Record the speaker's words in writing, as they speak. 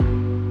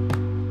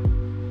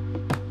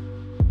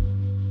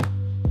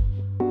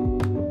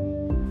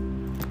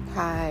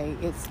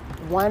is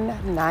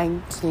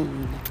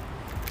 1:19.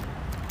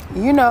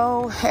 You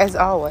know, as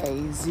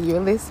always, you're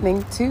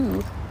listening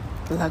to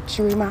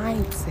Luxury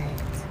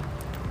Mindset.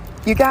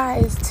 You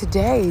guys,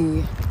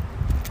 today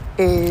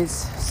is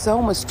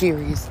so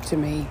mysterious to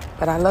me,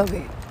 but I love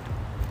it.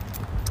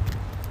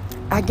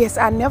 I guess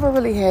I never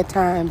really had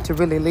time to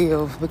really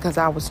live because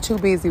I was too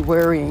busy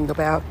worrying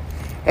about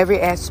every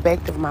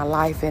aspect of my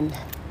life and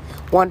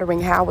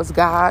wondering how was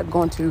God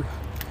going to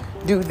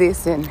do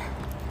this and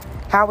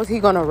how was he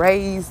going to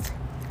raise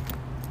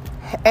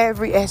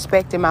every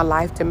aspect in my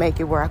life to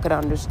make it where I could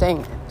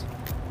understand.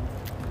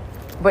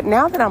 But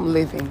now that I'm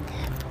living,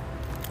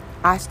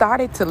 I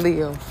started to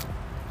live.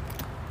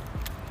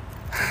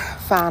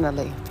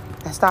 Finally,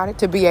 I started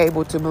to be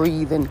able to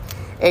breathe and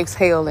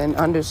exhale and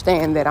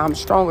understand that I'm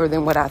stronger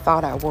than what I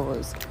thought I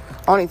was,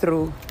 only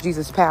through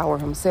Jesus' power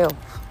himself.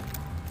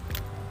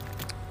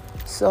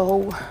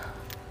 So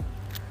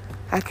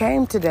I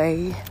came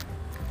today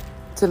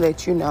to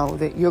let you know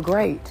that you're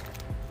great.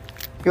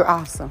 You're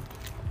awesome.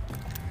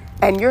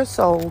 And your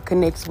soul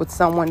connects with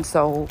someone's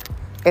soul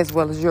as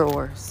well as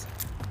yours.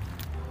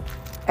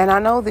 And I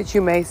know that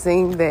you may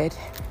think that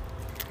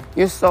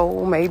your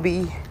soul may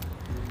be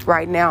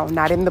right now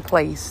not in the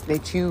place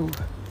that you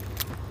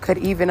could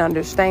even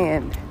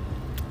understand.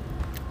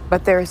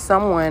 But there is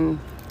someone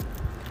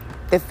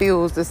that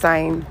feels the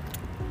same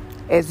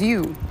as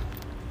you.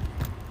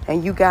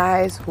 And you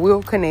guys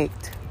will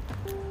connect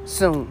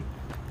soon.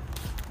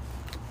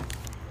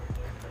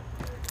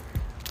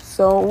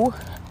 So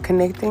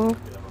connecting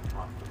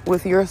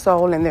with your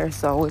soul and their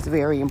soul is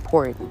very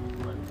important.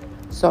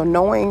 So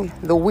knowing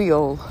the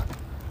will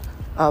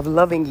of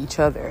loving each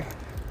other,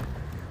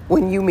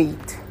 when you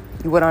meet,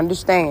 you would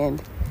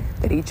understand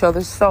that each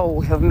other's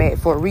soul have met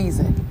for a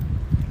reason.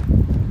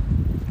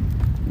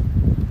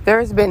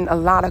 There's been a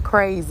lot of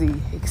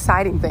crazy,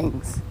 exciting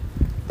things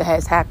that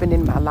has happened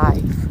in my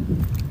life.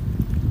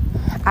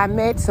 I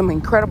met some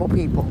incredible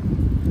people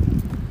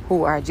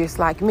who are just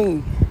like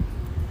me.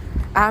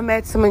 I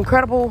met some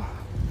incredible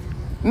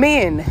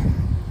men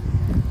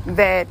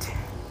that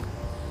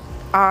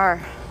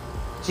are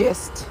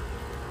just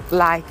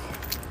like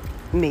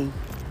me.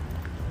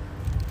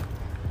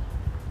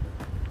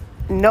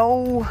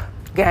 No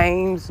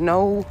games,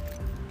 no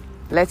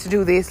let's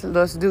do this,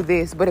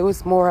 but it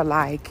was more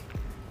like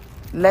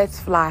let's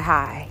fly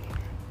high.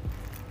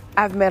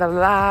 I've met a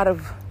lot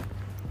of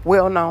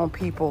well-known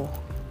people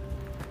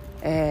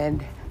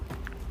and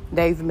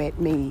they've met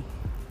me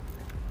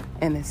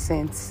in a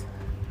sense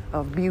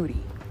of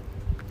beauty.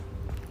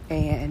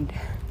 And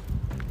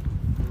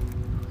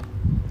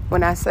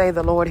when I say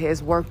the Lord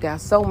has worked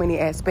out so many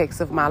aspects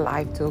of my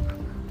life to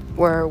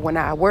where when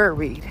I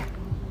worried,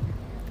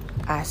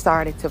 I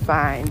started to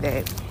find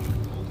that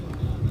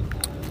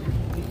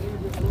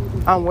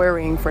I'm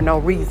worrying for no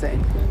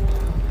reason.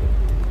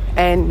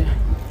 And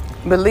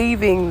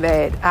believing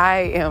that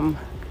I am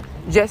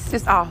just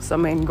as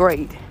awesome and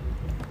great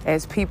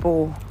as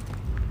people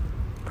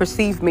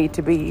perceive me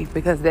to be,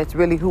 because that's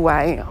really who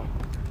I am.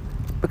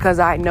 Because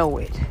I know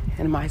it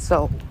in my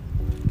soul.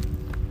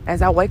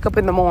 As I wake up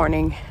in the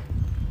morning,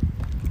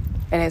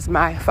 and as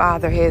my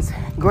Father has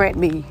granted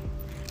me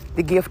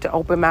the gift to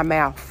open my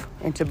mouth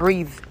and to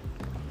breathe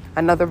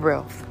another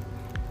breath,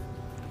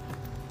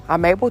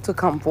 I'm able to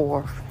come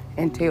forth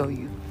and tell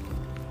you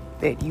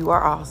that you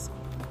are awesome,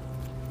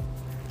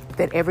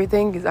 that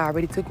everything is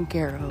already taken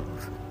care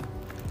of,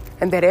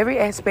 and that every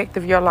aspect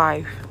of your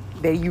life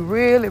that you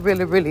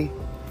really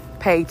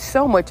paid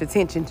so much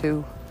attention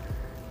to,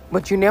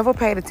 but you never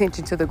paid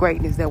attention to the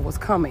greatness that was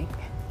coming.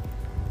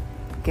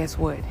 Guess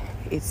what?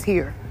 It's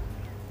here.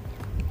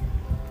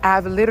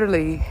 I've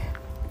literally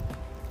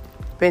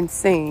been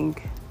seeing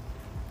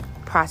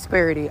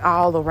prosperity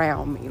all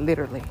around me,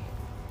 literally.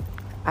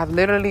 I've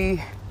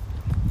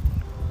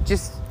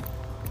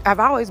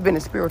always been a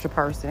spiritual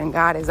person, and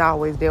God has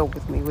always dealt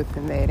with me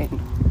within that.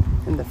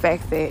 And the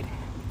fact that,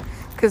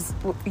 because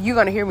you're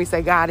going to hear me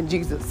say God and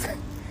Jesus,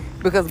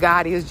 because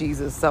God is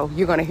Jesus, so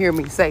you're going to hear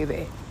me say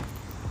that.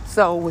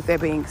 So with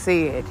that being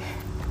said,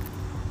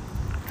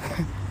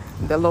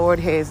 the Lord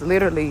has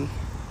literally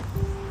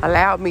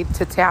allowed me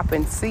to tap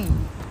and see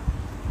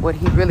what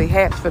he really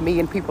has for me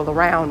and people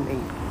around me.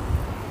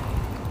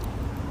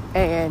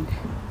 And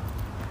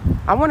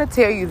I want to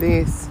tell you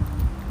this.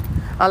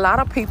 A lot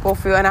of people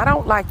feel, and I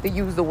don't like to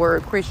use the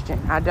word Christian.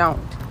 I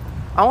don't.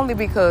 Only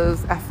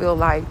because I feel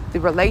like the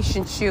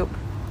relationship,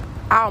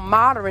 our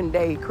modern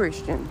day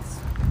Christians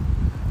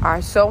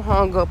are so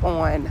hung up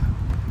on,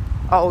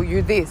 oh,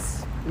 you're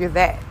this, you're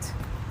that.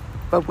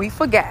 But we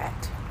forgot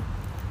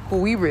who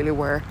we really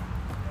were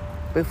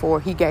before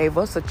he gave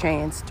us a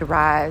chance to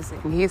rise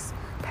in his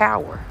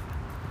power.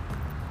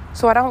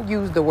 So I don't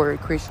use the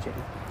word Christian.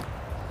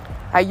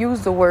 I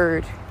use the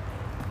word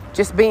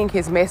just being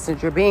his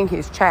messenger, being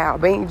his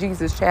child, being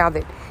Jesus' child,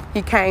 that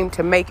he came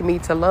to make me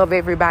to love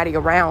everybody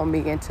around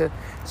me and to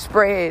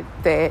spread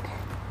that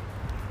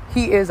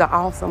he is an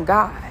awesome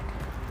God.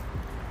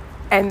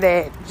 And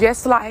that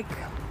just like,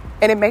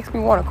 and it makes me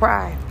want to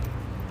cry,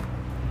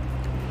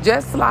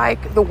 just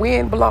like the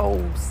wind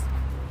blows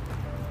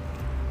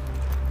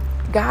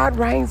God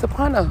reigns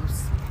upon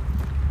us.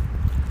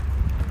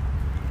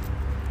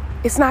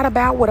 It's not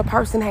about what a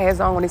person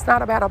has on. It's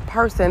not about a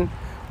person,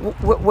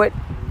 what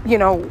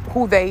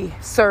who they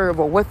serve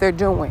or what they're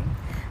doing.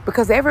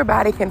 Because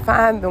everybody can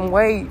find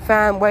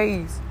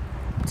ways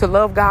to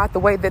love God the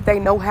way that they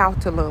know how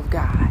to love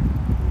God.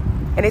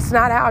 And it's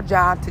not our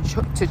job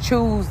to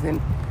choose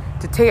and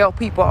to tell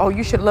people, oh,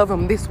 you should love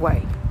him this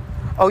way.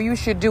 Oh, you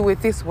should do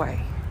it this way.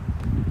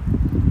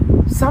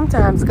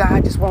 Sometimes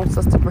God just wants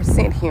us to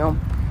present him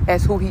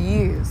as who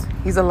he is.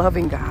 He's a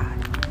loving God.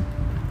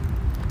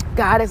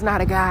 God is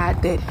not a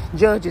God that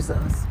judges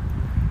us.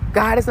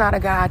 God is not a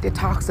God that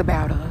talks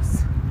about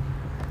us.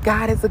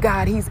 God is a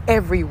God, he's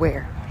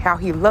everywhere. How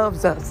he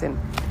loves us and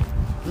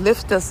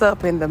lifts us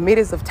up in the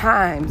midst of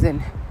times,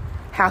 and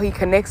how he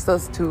connects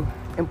us to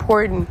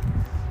important,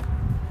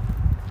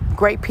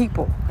 great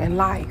people in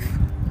life.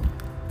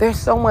 There's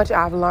so much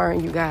I've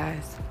learned, you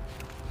guys,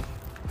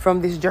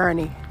 from this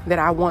journey that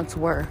I once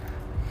were.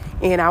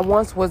 And I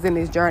once was in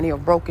this journey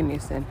of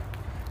brokenness and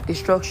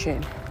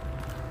destruction,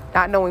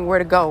 not knowing where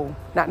to go,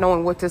 not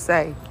knowing what to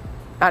say,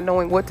 not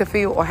knowing what to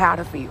feel or how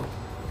to feel.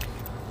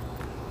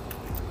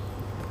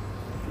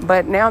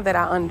 But now that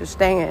I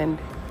understand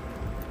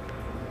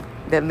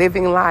that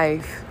living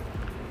life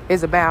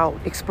is about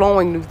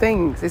exploring new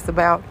things, it's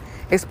about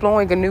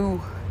exploring a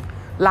new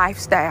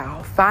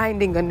lifestyle,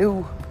 finding a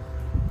new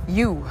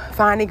you,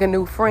 finding a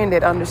new friend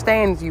that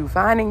understands you,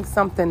 finding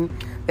something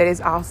that is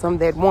awesome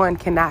that one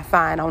cannot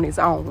find on his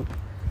own.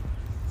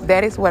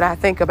 That is what I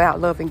think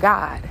about loving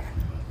God.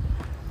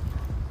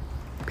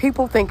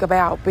 People think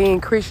about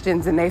being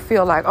Christians and they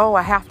feel like, oh,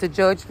 I have to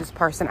judge this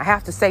person. I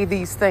have to say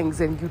these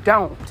things, and you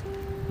don't.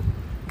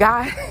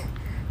 God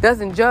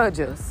doesn't judge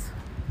us.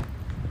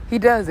 He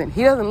doesn't.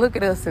 He doesn't look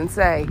at us and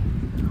say,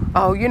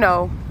 oh,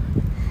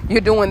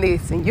 you're doing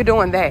this and you're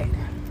doing that.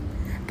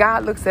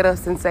 God looks at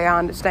us and say, I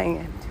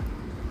understand.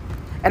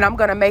 And I'm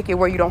going to make it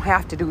where you don't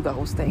have to do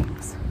those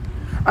things.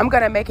 I'm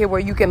going to make it where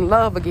you can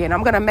love again.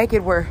 I'm going to make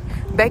it where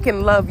they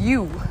can love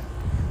you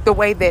the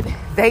way that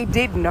they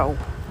didn't know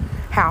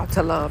how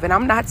to love. And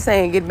I'm not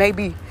saying it may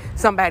be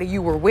somebody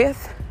you were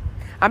with.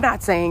 I'm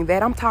not saying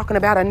that. I'm talking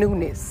about a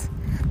newness.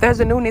 There's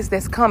a newness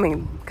that's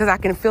coming because I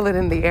can feel it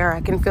in the air.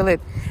 I can feel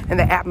it in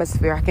the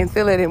atmosphere. I can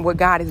feel it in what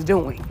God is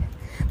doing.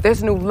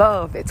 There's new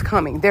love that's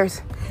coming.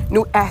 There's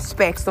new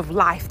aspects of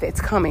life that's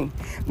coming.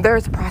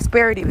 There's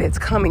prosperity that's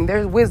coming.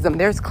 There's wisdom.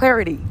 There's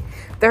clarity.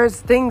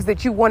 There's things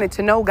that you wanted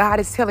to know. God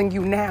is telling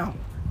you now.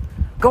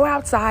 Go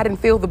outside and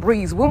feel the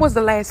breeze. When was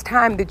the last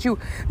time that you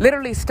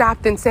literally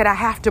stopped and said, I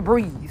have to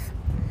breathe?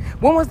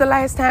 When was the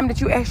last time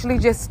that you actually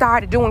just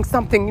started doing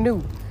something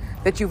new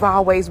that you've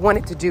always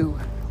wanted to do?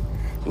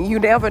 You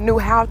never knew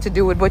how to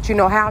do it, but you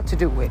know how to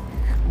do it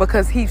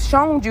because he's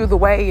shown you the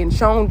way and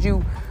shown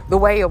you the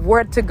way of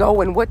where to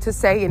go and what to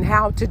say and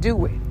how to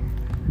do it.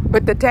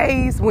 But the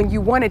days when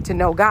you wanted to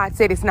know, God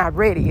said it's not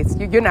ready.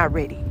 You're not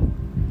ready.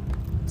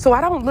 So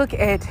I don't look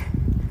at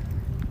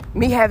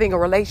me having a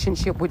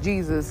relationship with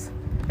Jesus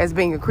as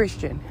being a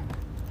Christian.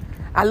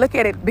 I look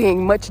at it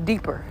being much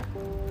deeper,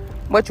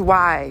 much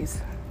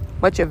wise,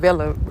 much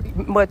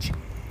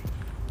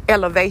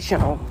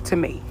elevational to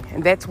me.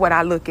 And that's what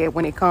I look at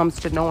when it comes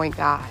to knowing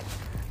God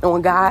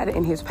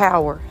and his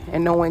power,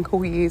 and knowing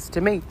who he is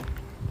to me,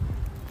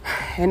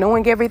 and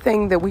knowing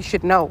everything that we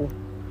should know.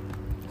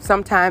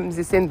 Sometimes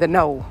it's in the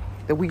know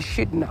that we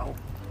should know.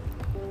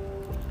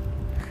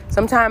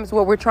 Sometimes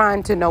what we're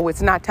trying to know,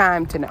 it's not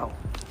time to know.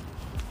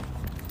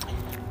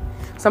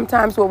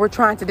 Sometimes what we're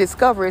trying to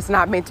discover is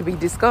not meant to be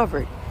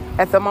discovered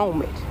at the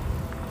moment.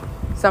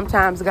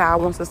 Sometimes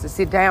God wants us to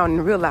sit down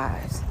and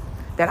realize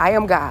that I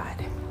am God.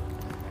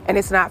 And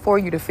it's not for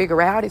you to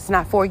figure out. It's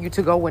not for you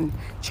to go and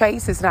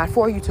chase. It's not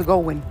for you to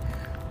go and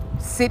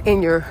sit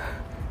in your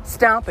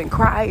stump and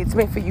cry. It's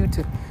meant for you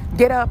to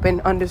get up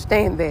and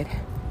understand that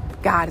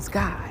God is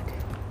God.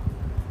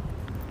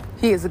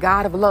 He is a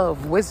God of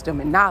love,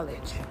 wisdom, and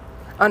knowledge,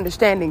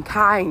 understanding,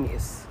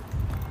 kindness,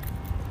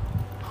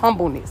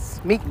 humbleness,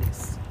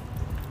 meekness.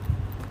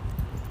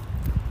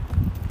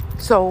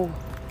 So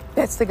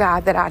that's the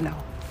God that I know.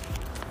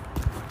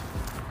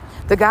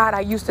 The God I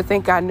used to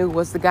think I knew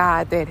was the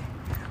God that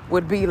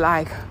would be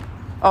like,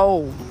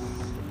 oh,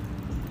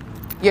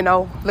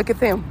 look at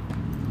them.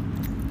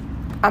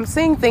 I'm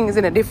seeing things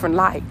in a different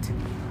light,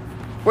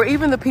 where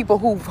even the people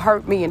who've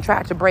hurt me and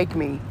tried to break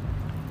me,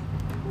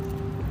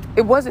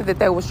 it wasn't that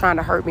they was trying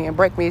to hurt me and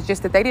break me. It's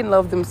just that they didn't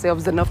love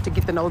themselves enough to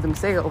get to know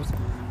themselves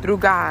through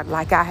God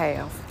like I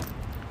have.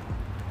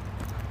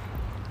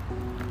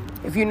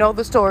 If you know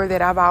the story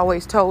that I've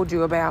always told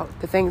you about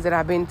the things that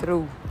I've been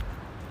through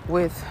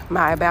with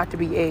my about to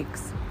be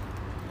ex,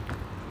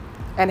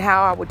 and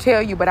how I would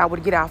tell you, but I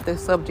would get off the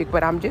subject.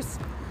 But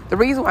the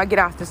reason why I get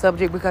off the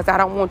subject, because I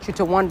don't want you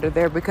to wonder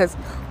there, because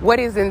what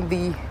is in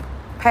the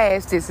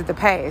past is the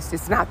past.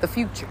 It's not the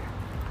future.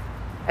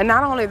 And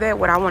not only that,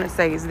 what I want to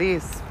say is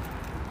this.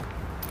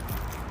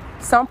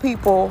 Some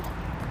people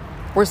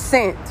were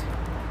sent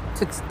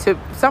to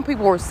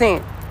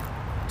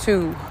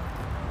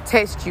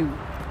test you,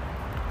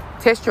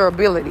 test your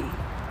ability,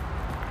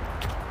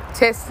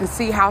 Test and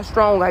see how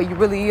strong are you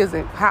really is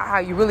and how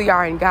you really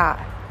are in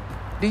God.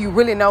 Do you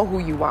really know who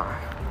you are?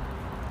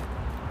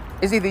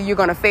 It's either you're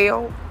going to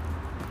fail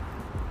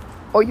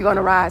or you're going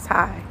to rise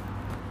high.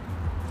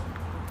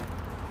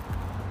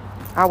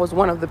 I was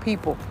one of the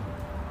people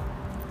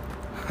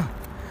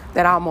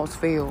that almost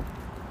failed.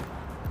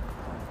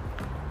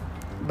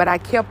 But I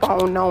kept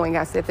on knowing,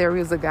 I said, there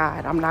is a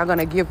God. I'm not going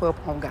to give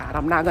up on God.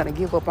 I'm not going to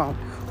give up on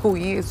who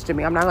he is to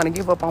me. I'm not going to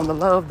give up on the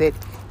love that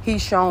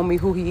he's shown me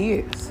who he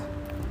is.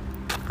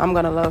 I'm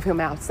going to love him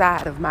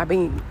outside of my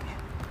being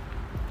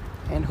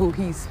and who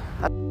he's